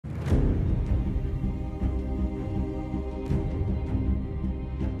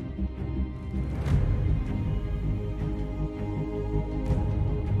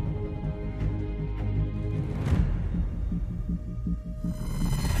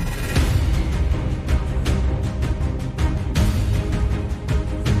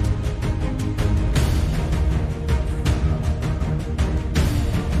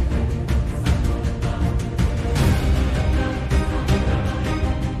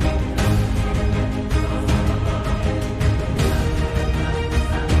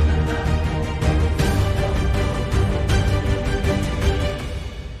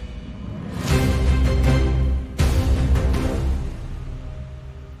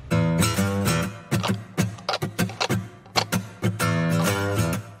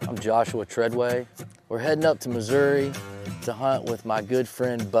Joshua Treadway. We're heading up to Missouri to hunt with my good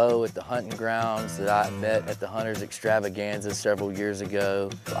friend Bo at the hunting grounds that I met at the Hunters Extravaganza several years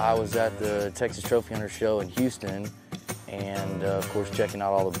ago. I was at the Texas Trophy Hunter Show in Houston and of course checking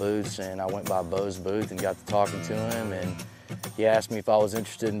out all the booths, and I went by Bo's booth and got to talking to him, and he asked me if I was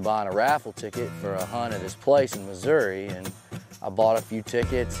interested in buying a raffle ticket for a hunt at his place in Missouri, and I bought a few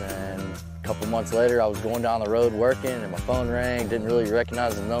tickets, and a couple months later I was going down the road working and my phone rang, didn't really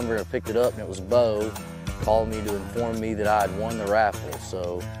recognize the number, I picked it up and it was Bo, called me to inform me that I had won the raffle,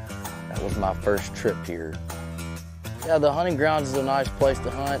 so that was my first trip here. Yeah, the hunting grounds is a nice place to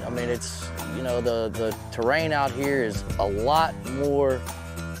hunt. I mean, it's, you know, the terrain out here is a lot more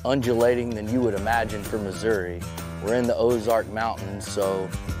undulating than you would imagine for Missouri. We're in the Ozark Mountains, so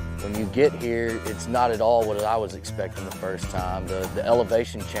when you get here, it's not at all what I was expecting the first time. The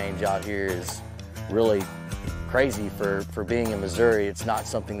elevation change out here is really crazy for being in Missouri. It's not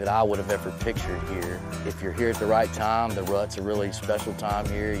something that I would have ever pictured here. If you're here at the right time, the rut's a really special time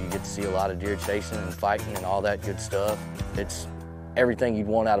here. You get to see a lot of deer chasing and fighting and all that good stuff. It's everything you'd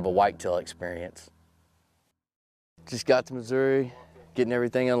want out of a whitetail experience. Just got to Missouri, getting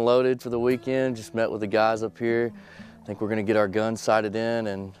everything unloaded for the weekend. Just met with the guys up here. I think we're gonna get our guns sighted in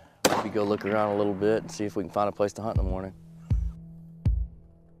and maybe go look around a little bit and see if we can find a place to hunt in the morning.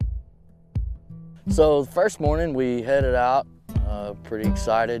 So the first morning we headed out, pretty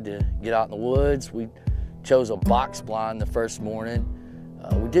excited to get out in the woods. We chose a box blind the first morning.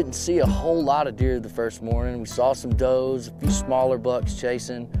 We didn't see a whole lot of deer the first morning. We saw some does, a few smaller bucks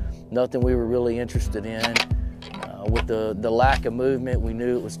chasing, nothing we were really interested in. With the lack of movement, we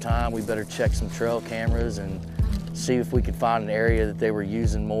knew it was time. We better check some trail cameras and see if we could find an area that they were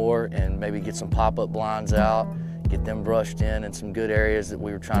using more and maybe get some pop-up blinds out, get them brushed in some good areas that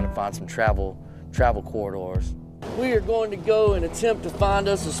we were trying to find some travel corridors. We are going to go and attempt to find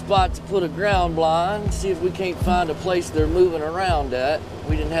us a spot to put a ground blind, see if we can't find a place they're moving around at.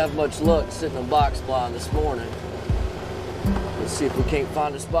 We didn't have much luck sitting a box blind this morning. Let's see if we can't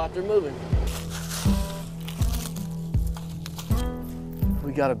find a spot they're moving.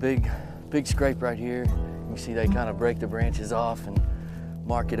 We got a big scrape right here. You see they kind of break the branches off and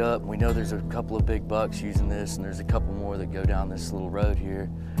mark it up. We know there's a couple of big bucks using this, and there's a couple more that go down this little road here.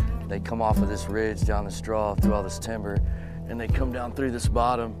 They come off of this ridge down the straw through all this timber, and they come down through this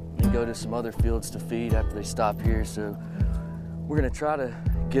bottom and go to some other fields to feed after they stop here. So we're gonna try to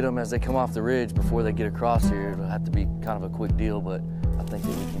get them as they come off the ridge before they get across here. It'll have to be kind of a quick deal, but I think that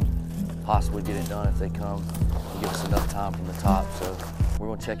we can possibly get it done if they come and give us enough time from the top. So we're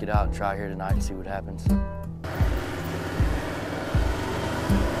gonna check it out and try here tonight and see what happens.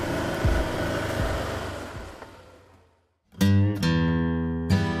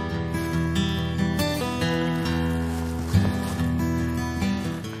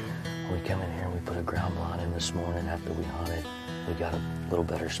 This morning after we hunted, we got a little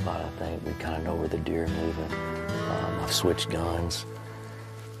better spot, I think. We kind of know where the deer are moving. I've switched guns,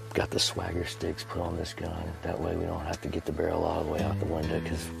 got the swagger sticks put on this gun. That way we don't have to get the barrel all the way out the window,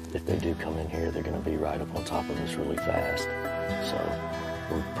 because if they do come in here, they're gonna be right up on top of us really fast. So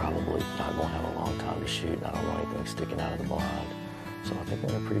we're probably not gonna have a long time to shoot, and I don't want anything sticking out of the blind. So I think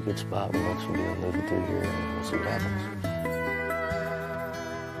we're in a pretty good spot. We want some deer moving through here, and we'll see what happens.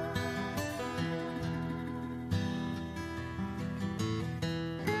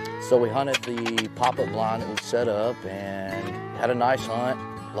 So we hunted the pop-up blind that we set up and had a nice hunt.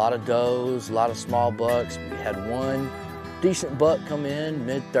 A lot of does, a lot of small bucks. We had one decent buck come in,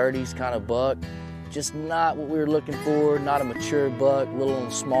 mid-30s kind of buck. Just not what we were looking for, not a mature buck, a little on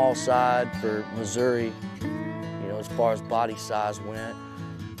the small side for Missouri, you know, as far as body size went.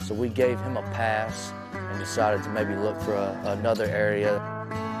 So we gave him a pass and decided to maybe look for another area.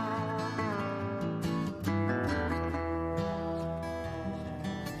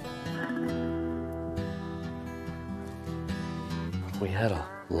 We had a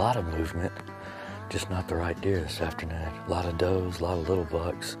lot of movement, just not the right deer this afternoon. A lot of does, a lot of little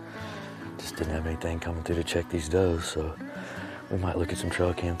bucks. Just didn't have anything coming through to check these does, so we might look at some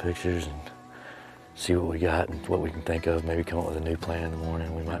trail cam pictures and see what we got and what we can think of. Maybe come up with a new plan in the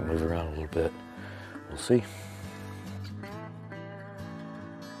morning. We might move around a little bit. We'll see.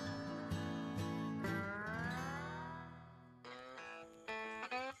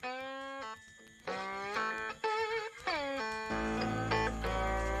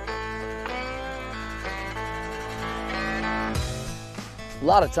 A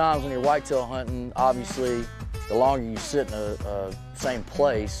lot of times when you're whitetail hunting, obviously, the longer you sit in a same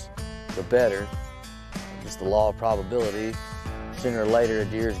place, the better. Just the law of probability. Sooner or later, a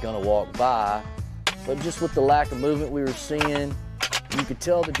deer is going to walk by. But just with the lack of movement we were seeing, You could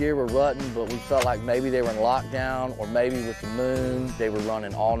tell the deer were rutting, but we felt like maybe they were in lockdown, or maybe with the moon, they were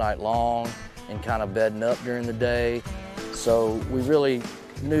running all night long and kind of bedding up during the day. So we really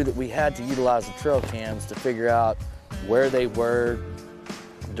knew that we had to utilize the trail cams to figure out where they were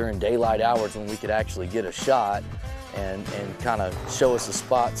during daylight hours when we could actually get a shot and kind of show us the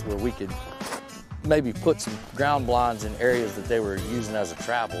spots where we could maybe put some ground blinds in areas that they were using as a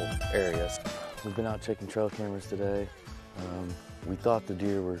travel areas. We've been out checking trail cameras today. We thought the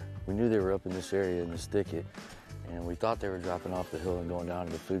deer we knew they were up in this area in this thicket, and we thought they were dropping off the hill and going down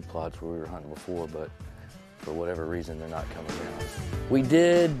to the food plots where we were hunting before, but for whatever reason, they're not coming down. We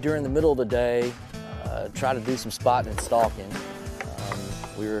did, during the middle of the day, try to do some spotting and stalking.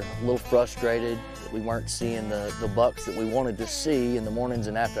 We were a little frustrated that we weren't seeing the bucks that we wanted to see in the mornings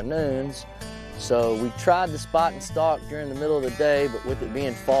and afternoons. So we tried to spot and stalk during the middle of the day, but with it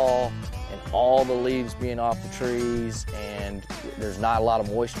being fall and all the leaves being off the trees, and there's not a lot of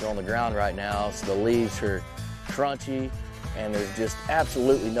moisture on the ground right now, so the leaves are crunchy, and there's just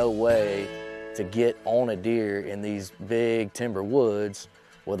absolutely no way to get on a deer in these big timber woods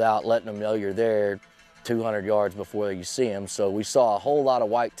without letting them know you're there 200 yards before you see them. So we saw a whole lot of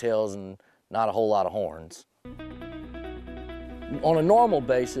whitetails and not a whole lot of horns. On a normal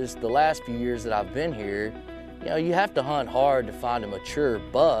basis, the last few years that I've been here, you know, you have to hunt hard to find a mature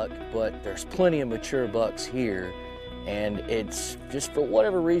buck, but there's plenty of mature bucks here. And it's just, for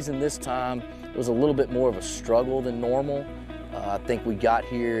whatever reason this time, it was a little bit more of a struggle than normal. I think we got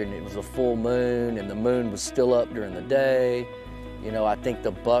here and it was a full moon and the moon was still up during the day. You know, I think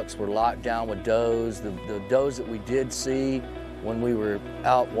the bucks were locked down with does. The does that we did see when we were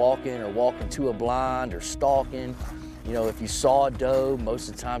out walking or walking to a blind or stalking, you know, if you saw a doe, most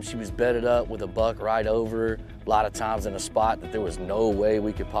of the time she was bedded up with a buck right over her, a lot of times in a spot that there was no way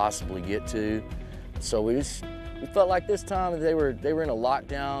we could possibly get to. So we felt like this time they were in a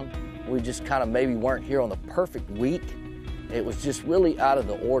lockdown. We just kind of maybe weren't here on the perfect week. It was just really out of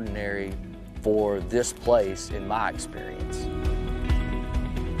the ordinary for this place in my experience.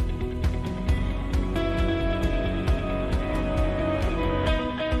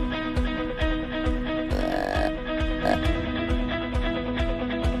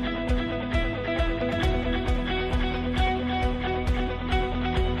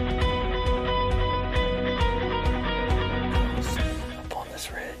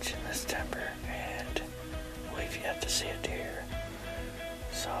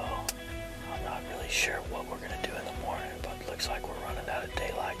 Sure what we're gonna do in the morning, but it looks like we're running out of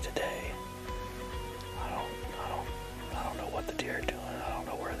daylight today. I don't know what the deer are doing. I don't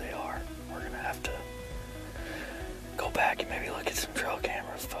know where they are. We're gonna have to go back and maybe look at some trail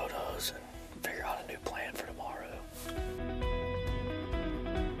cameras, photos, and figure out a new plan for tomorrow.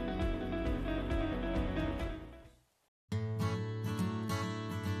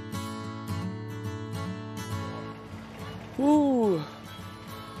 Woo!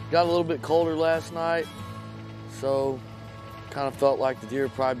 Got a little bit colder last night, so kind of felt like the deer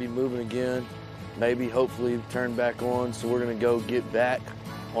would probably be moving again. Maybe, hopefully, turn back on. So we're gonna go get back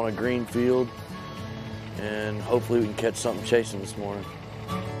on a green field, and hopefully we can catch something chasing this morning.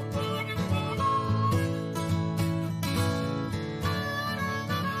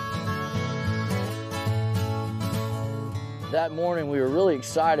 That morning we were really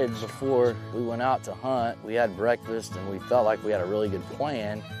excited before we went out to hunt. We had breakfast and we felt like we had a really good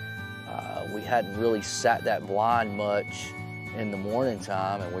plan. We hadn't really sat that blind much in the morning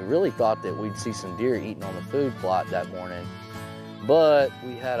time, and we really thought that we'd see some deer eating on the food plot that morning. But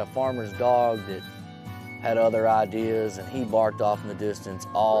we had a farmer's dog that had other ideas, and he barked off in the distance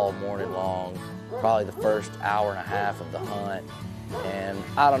all morning long, probably the first hour and a half of the hunt. And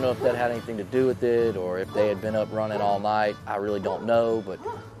I don't know if that had anything to do with it or if they had been up running all night. I really don't know, but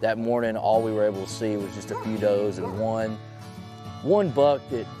that morning all we were able to see was just a few does and one buck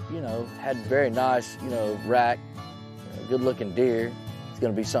that, you know, had very nice, you know, rack, good looking deer. It's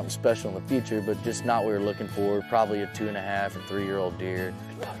gonna be something special in the future, but just not what we were looking for. Probably a 2.5 or 3-year-old deer.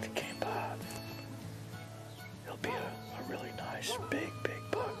 The buck that came by, he'll be a really nice, big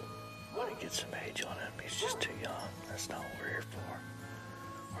buck. When he gets some age on him, he's just too young. That's not what we're here for.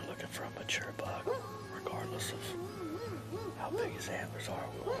 We're looking for a mature buck, regardless of how big his antlers are.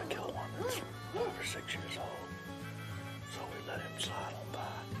 We want to kill one that's 5 or 6 years old. So we let him slide on by.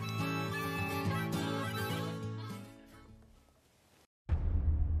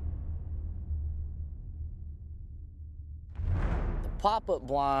 The pop-up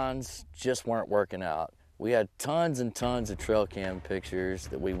blinds just weren't working out. We had tons and tons of trail cam pictures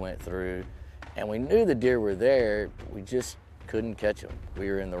that we went through, and we knew the deer were there, but we just couldn't catch them. We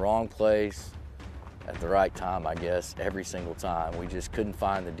were in the wrong place, at the right time, I guess, every single time. We just couldn't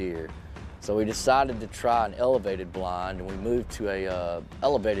find the deer. So we decided to try an elevated blind, and we moved to a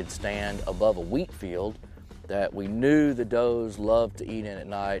elevated stand above a wheat field that we knew the does loved to eat in at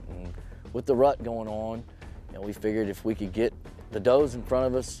night. And with the rut going on, we figured if we could get the does in front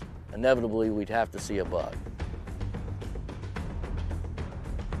of us, inevitably we'd have to see a buck.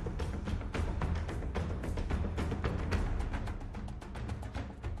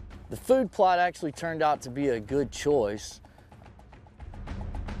 The food plot actually turned out to be a good choice.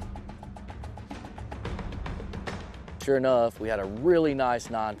 Sure enough, we had a really nice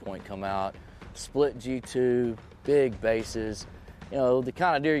 9-point come out, split G2, big bases, the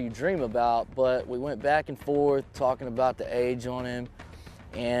kind of deer you dream about, but we went back and forth talking about the age on him,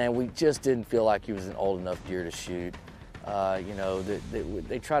 and we just didn't feel like he was an old enough deer to shoot.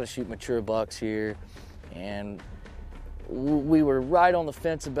 They try to shoot mature bucks here, and we were right on the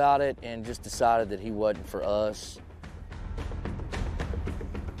fence about it and just decided that he wasn't for us.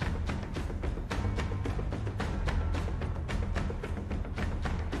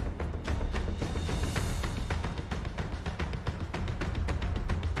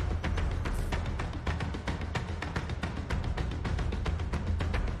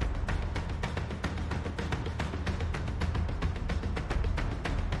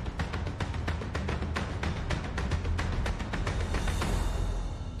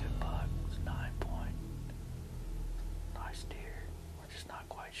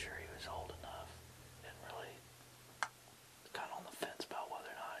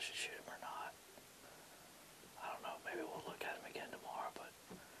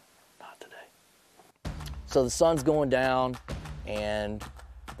 So the sun's going down and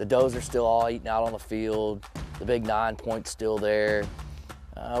the does are still all eating out on the field. The big 9-point's still there.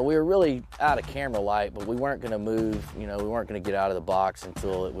 We were really out of camera light, but we weren't gonna move, we weren't gonna get out of the box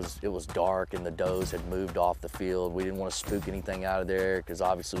until it was dark and the does had moved off the field. We didn't want to spook anything out of there because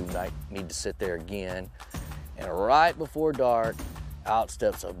obviously we might need to sit there again. And right before dark, out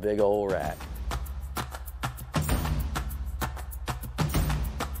steps a big old rat.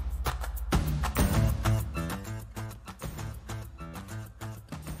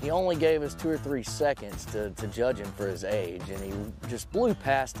 He only gave us 2 or 3 seconds to judge him for his age, and he just blew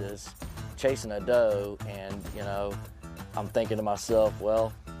past us chasing a doe, and I'm thinking to myself,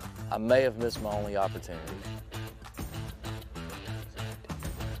 well, I may have missed my only opportunity.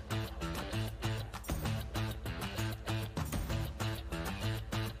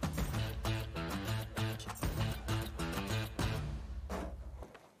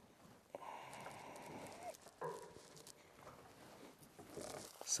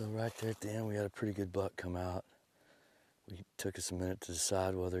 So right there at the end, we had a pretty good buck come out. We took us a minute to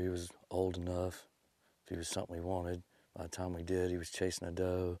decide whether he was old enough, if he was something we wanted. By the time we did, he was chasing a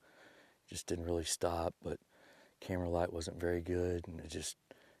doe. Just didn't really stop, but camera light wasn't very good, and it just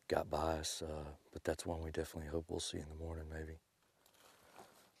got by us. But that's one we definitely hope we'll see in the morning, maybe.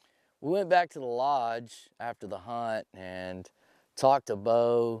 We went back to the lodge after the hunt and talked to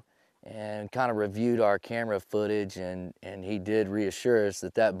Bo and kind of reviewed our camera footage, and he did reassure us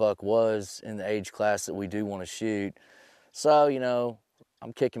that that buck was in the age class that we do want to shoot. So,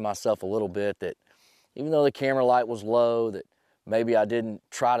 I'm kicking myself a little bit that even though the camera light was low, that maybe I didn't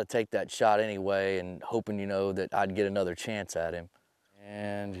try to take that shot anyway, and hoping, that I'd get another chance at him.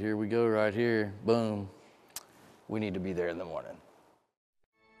 And here we go right here, boom. We need to be there in the morning.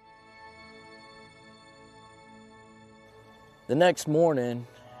 The next morning,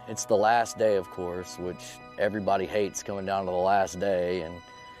 it's the last day, of course, which everybody hates coming down to the last day, and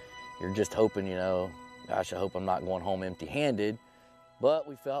you're just hoping, gosh, I hope I'm not going home empty-handed. But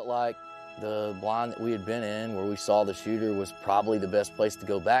we felt like the blind that we had been in, where we saw the shooter, was probably the best place to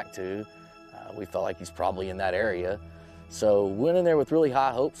go back to. We felt like he's probably in that area. So went in there with really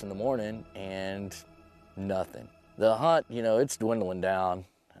high hopes in the morning, and nothing. The hunt, it's dwindling down.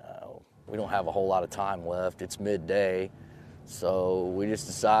 We don't have a whole lot of time left. It's midday. So we just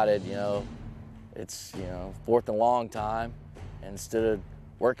decided, it's, 4th and long time. And instead of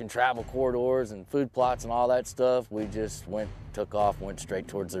working travel corridors and food plots and all that stuff, we just took off, went straight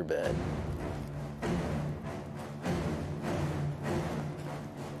towards their bed.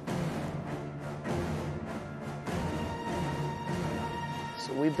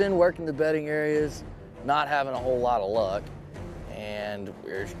 So we've been working the bedding areas, not having a whole lot of luck. And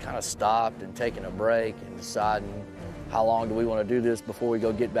we're kind of stopped and taking a break and deciding, how long do we want to do this before we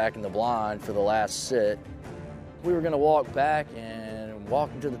go get back in the blind for the last sit? We were going to walk back and walk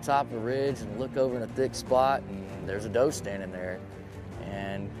into the top of the ridge and look over in a thick spot, and there's a doe standing there.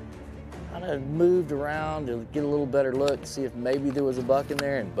 And Kind of moved around to get a little better look to see if maybe there was a buck in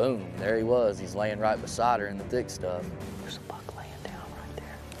there, and boom, there he was. He's laying right beside her in the thick stuff. There's a buck laying down right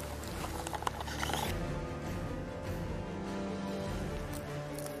there.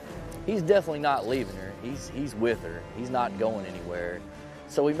 He's definitely not leaving her. He's with her. He's not going anywhere.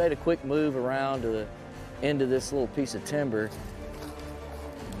 So we made a quick move around to the end of this little piece of timber.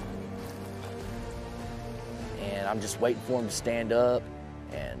 And I'm just waiting for him to stand up,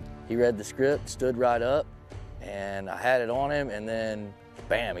 and he read the script, stood right up, and I had it on him, and then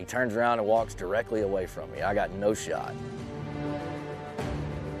bam, he turns around and walks directly away from me. I got no shot.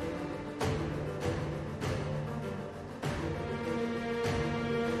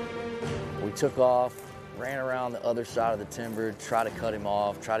 We took off, ran around the other side of the timber, try to cut him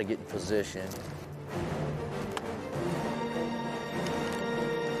off, try to get in position.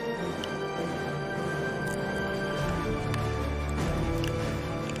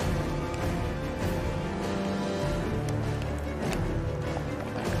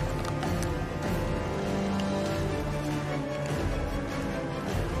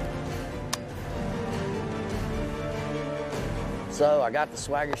 So I got the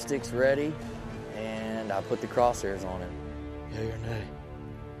swagger sticks ready, and I put the crosshairs on him. Yay or nay?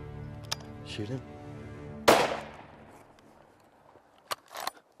 Shoot him.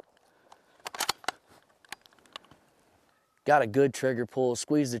 Got a good trigger pull,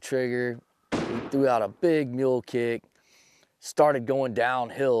 squeezed the trigger, threw out a big mule kick, started going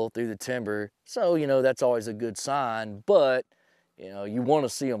downhill through the timber. So, you know, that's always a good sign, but, you know, you want to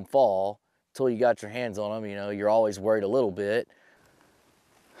see them fall until you got your hands on them. You know, you're always worried a little bit.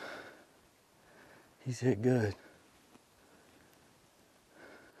 He's hit good.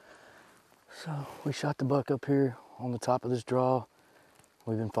 So we shot the buck up here on the top of this draw.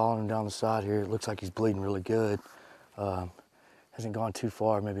 We've been following him down the side here. It looks like he's bleeding really good. Hasn't gone too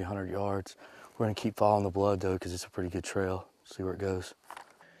far, maybe 100 yards. We're gonna keep following the blood though, because it's a pretty good trail. See where it goes.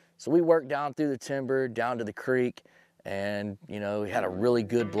 So we worked down through the timber, down to the creek, and you know, we had a really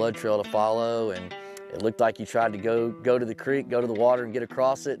good blood trail to follow, and it looked like he tried to go to the creek, go to the water and get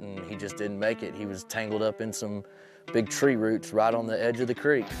across it, and he just didn't make it. He was tangled up in some big tree roots right on the edge of the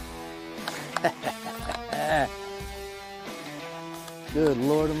creek. Good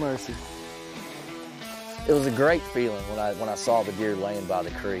Lord of mercy. It was a great feeling when I saw the deer laying by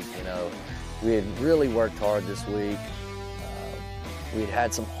the creek. You know, we had really worked hard this week. We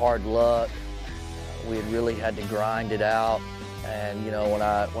had some hard luck. We had really had to grind it out. And you know, when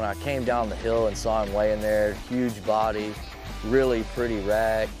I came down the hill and saw him laying there, huge body, really pretty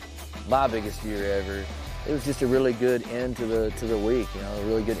rack, my biggest deer ever. It was just a really good end to the week, you know, a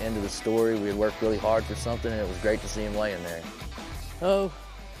really good end to the story. We had worked really hard for something, and it was great to see him laying there. Oh,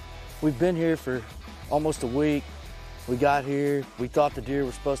 we've been here for almost a week. We got here, we thought the deer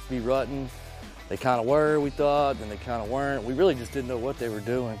were supposed to be rutting. They kind of were, we thought, and they kind of weren't. We really just didn't know what they were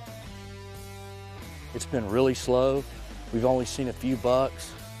doing. It's been really slow. We've only seen a few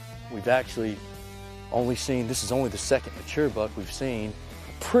bucks. We've actually only seen, this is only the second mature buck we've seen.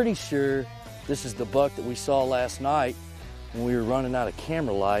 Pretty sure this is the buck that we saw last night when we were running out of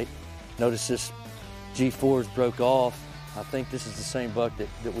camera light. Notice this G4s broke off. I think this is the same buck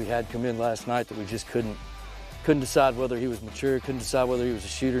that we had come in last night that we just couldn't decide whether he was mature, couldn't decide whether he was a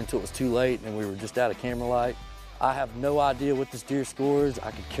shooter until it was too late and we were just out of camera light. I have no idea what this deer scores.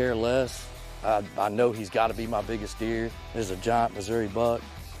 I could care less. I know he's got to be my biggest deer. This is a giant Missouri buck.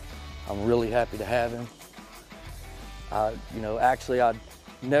 I'm really happy to have him. You know, actually, I'd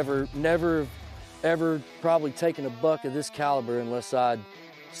never, ever probably taken a buck of this caliber unless I'd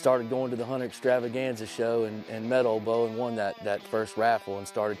started going to the Hunter Extravaganza show and met old Bo and won that first raffle and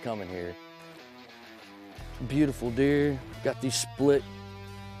started coming here. Beautiful deer. Got these split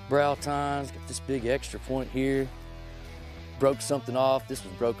brow tines. Got this big extra point here. Broke something off. This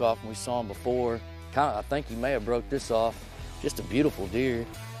was broke off when we saw him before. I think he may have broke this off. Just a beautiful deer.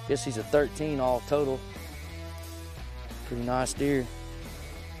 Guess he's a 13 all total. Pretty nice deer.